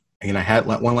I had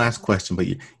one last question, but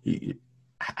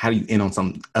how do you end on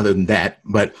something other than that?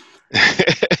 But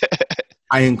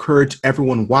I encourage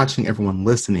everyone watching, everyone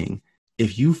listening,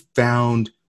 if you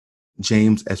found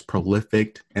James as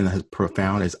prolific and as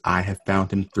profound as I have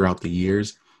found him throughout the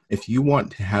years, if you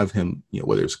want to have him,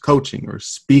 whether it's coaching or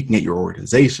speaking at your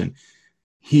organization,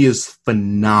 he is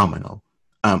phenomenal.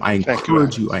 I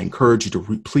encourage you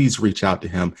to please reach out to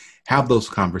him, have those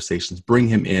conversations, bring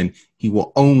him in. He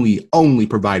will only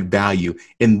provide value.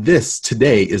 And this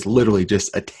today is literally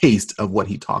just a taste of what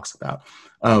he talks about.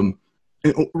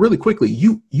 Really quickly,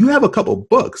 you have a couple of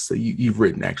books that you've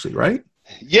written, actually, right?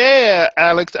 Yeah,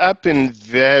 Alex, I've been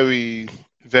very,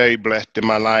 very blessed in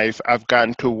my life. I've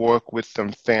gotten to work with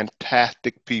some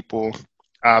fantastic people.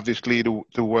 Obviously,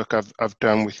 the work I've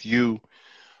done with you,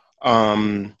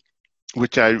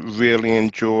 which I really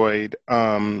enjoyed.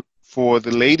 For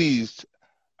the ladies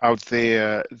out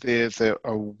there, there's a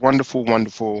wonderful,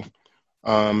 wonderful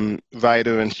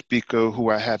writer and speaker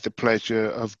who I had the pleasure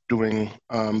of doing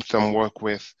some work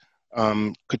with,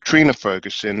 Katrina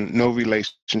Ferguson, no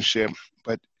relationship,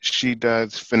 but she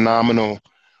does phenomenal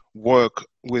work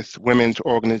with women's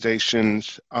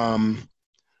organizations.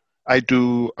 I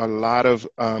do a lot of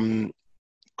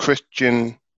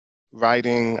Christian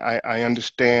writing. I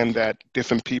understand that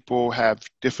different people have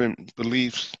different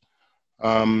beliefs.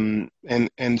 And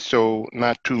so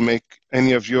not to make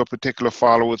any of your particular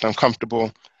followers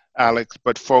uncomfortable, Alex,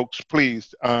 but folks,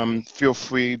 please feel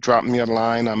free, drop me a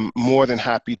line. I'm more than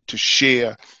happy to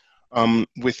share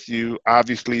with you.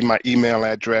 Obviously, my email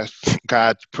address,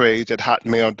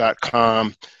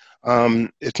 godspraise@hotmail.com.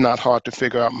 It's not hard to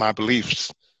figure out my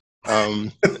beliefs.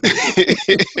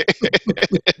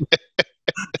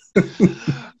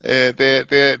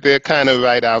 They're kind of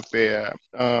right out there.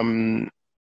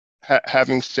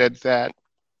 Having said that,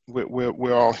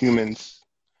 we're all humans,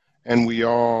 and we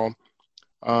all,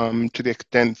 to the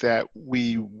extent that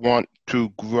we want to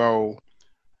grow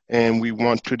and we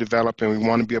want to develop and we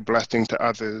want to be a blessing to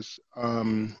others,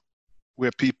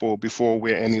 we're people before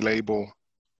we're any label.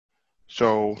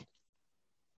 So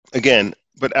again,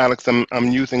 but Alex, I'm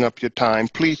using up your time.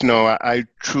 Please know I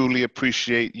truly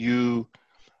appreciate you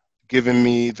giving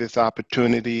me this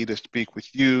opportunity to speak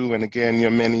with you, and again, your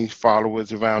many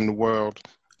followers around the world.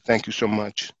 Thank you so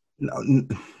much.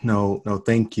 No,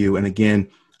 thank you. And again,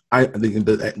 I think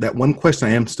that one question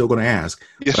I am still going to ask.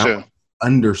 Yes, sir. I want to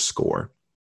underscore,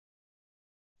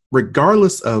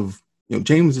 regardless of,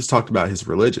 James just talked about his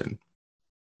religion.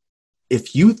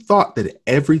 If you thought that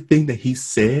everything that he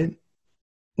said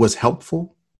was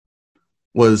helpful,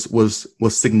 was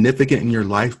significant in your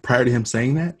life prior to him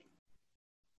saying that,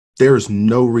 there is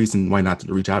no reason why not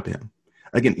to reach out to him.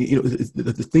 Again,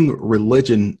 the thing with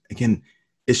religion, again,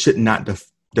 it should not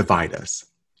divide us.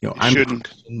 I'm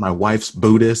Christian, my wife's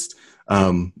Buddhist.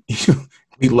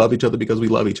 We love each other because we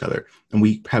love each other, and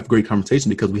we have great conversation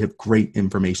because we have great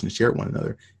information to share with one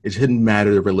another. It shouldn't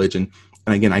matter the religion.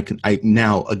 And again, I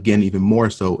now even more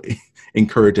so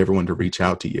encourage everyone to reach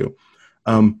out to you.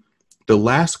 The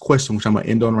last question, which I'm going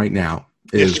to end on right now,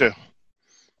 is. Yes, sir.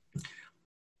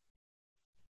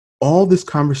 All this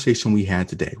conversation we had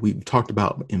today, we talked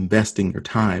about investing your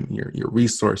time, your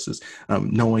resources,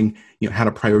 knowing how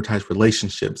to prioritize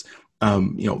relationships,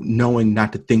 knowing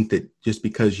not to think that just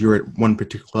because you're at one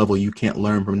particular level, you can't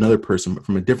learn from another person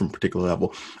from a different particular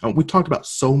level. We talked about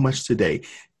so much today.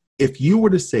 If you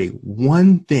were to say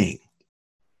one thing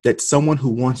that someone who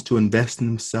wants to invest in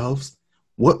themselves,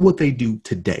 what would they do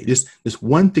today? This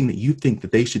one thing that you think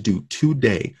that they should do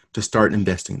today to start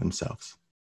investing in themselves.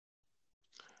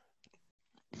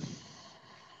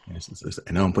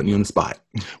 I know I'm putting you on the spot.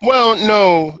 Well,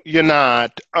 no, you're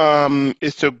not.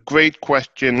 It's a great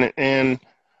question, and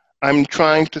I'm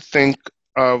trying to think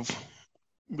of,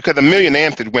 because a million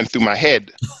answers went through my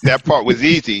head. That part was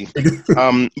easy.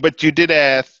 But you did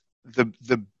ask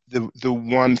the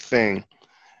one thing.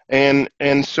 And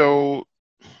so,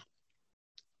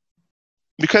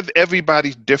 because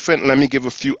everybody's different, let me give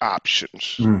a few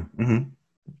options. Mm-hmm.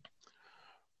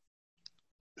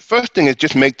 First thing is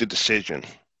just make the decision.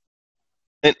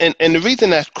 And the reason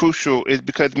that's crucial is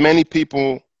because many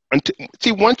people,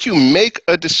 see, once you make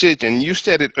a decision, you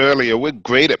said it earlier, we're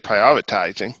great at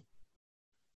prioritizing,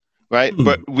 right?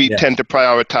 But we tend to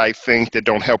prioritize things that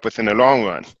don't help us in the long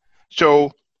run.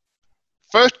 So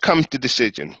first comes the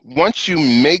decision. Once you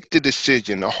make the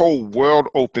decision, the whole world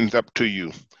opens up to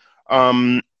you.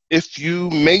 If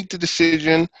you make the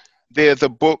decision, there's a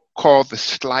book called The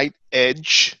Slight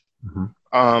Edge,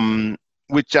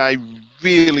 which I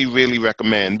really, really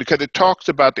recommend, because it talks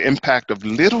about the impact of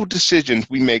little decisions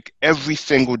we make every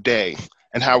single day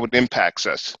and how it impacts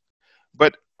us.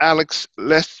 But Alex,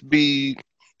 let's be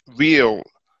real.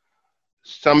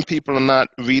 Some people are not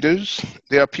readers.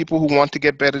 There are people who want to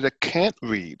get better that can't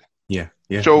read. Yeah.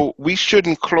 So we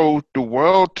shouldn't close the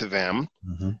world to them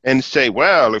and say,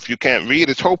 well, if you can't read,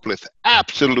 it's hopeless.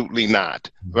 Absolutely not,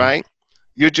 right?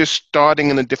 You're just starting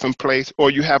in a different place,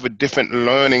 or you have a different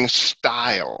learning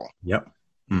style,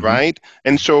 right?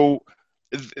 And so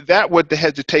that was the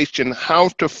hesitation, how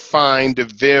to find the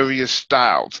various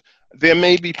styles. There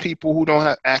may be people who don't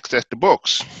have access to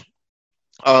books.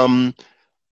 A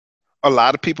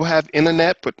lot of people have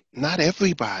internet, but not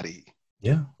everybody,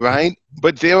 right?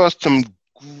 But there are some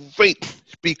great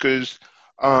speakers,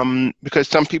 because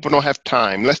some people don't have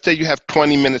time. Let's say you have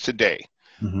 20 minutes a day.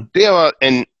 There are,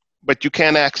 but you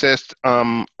can't access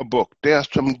a book. There are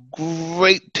some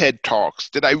great TED Talks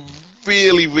that I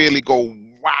really, really go,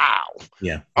 wow.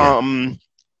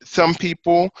 Some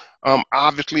people,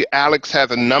 obviously, Alex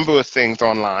has a number of things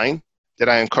online that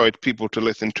I encourage people to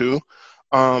listen to.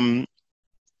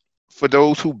 For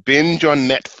those who binge on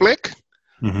Netflix,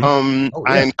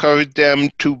 I encourage them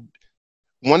to,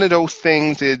 one of those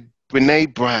things is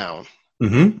Brene Brown.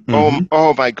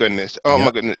 Oh my goodness.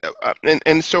 My goodness.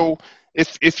 And so,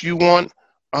 if you want,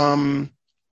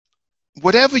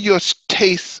 whatever your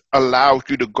taste allows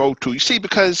you to go to, you see,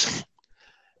 because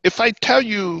if I tell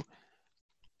you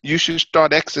you should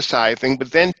start exercising,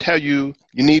 but then tell you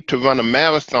you need to run a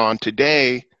marathon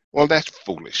today, well, that's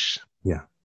foolish.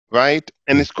 Right?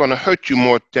 And it's going to hurt you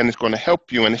more than it's going to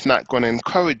help you, and it's not going to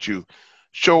encourage you.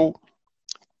 So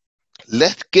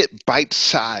let's get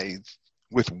bite-sized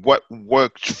with what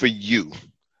works for you,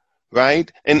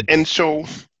 right? And so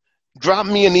drop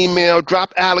me an email,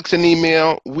 drop Alex an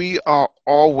email. We are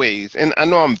always, and I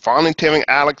know I'm volunteering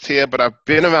Alex here, but I've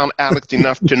been around Alex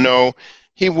enough to know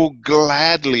he will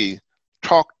gladly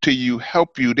talk to you,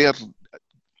 help you. There's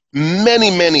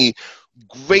many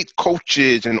great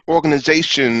coaches and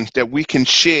organizations that we can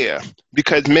share,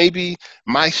 because maybe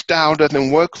my style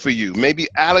doesn't work for you. Maybe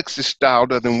Alex's style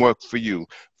doesn't work for you.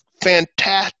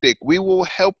 Fantastic. We will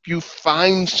help you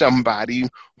find somebody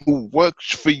who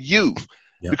works for you.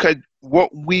 Because what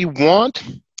we want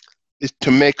is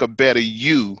to make a better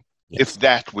you, if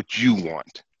that's what you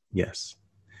want. Yes.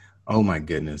 Oh my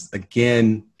goodness.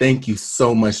 Again, thank you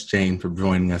so much, James, for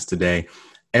joining us today.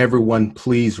 Everyone,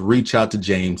 please reach out to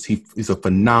James. He's a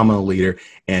phenomenal leader,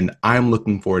 and I'm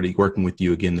looking forward to working with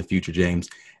you again in the future, James.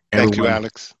 Thank you,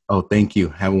 Alex. Oh, thank you.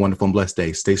 Have a wonderful and blessed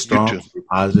day. Stay strong, stay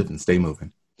positive, and stay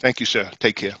moving. Thank you, sir.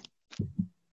 Take care.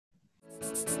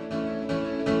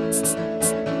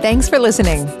 Thanks for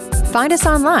listening. Find us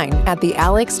online at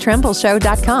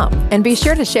thealextrembleshow.com and be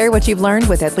sure to share what you've learned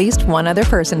with at least one other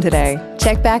person today.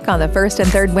 Check back on the first and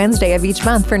third Wednesday of each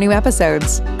month for new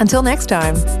episodes. Until next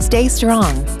time, stay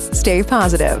strong, stay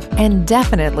positive, and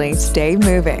definitely stay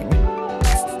moving.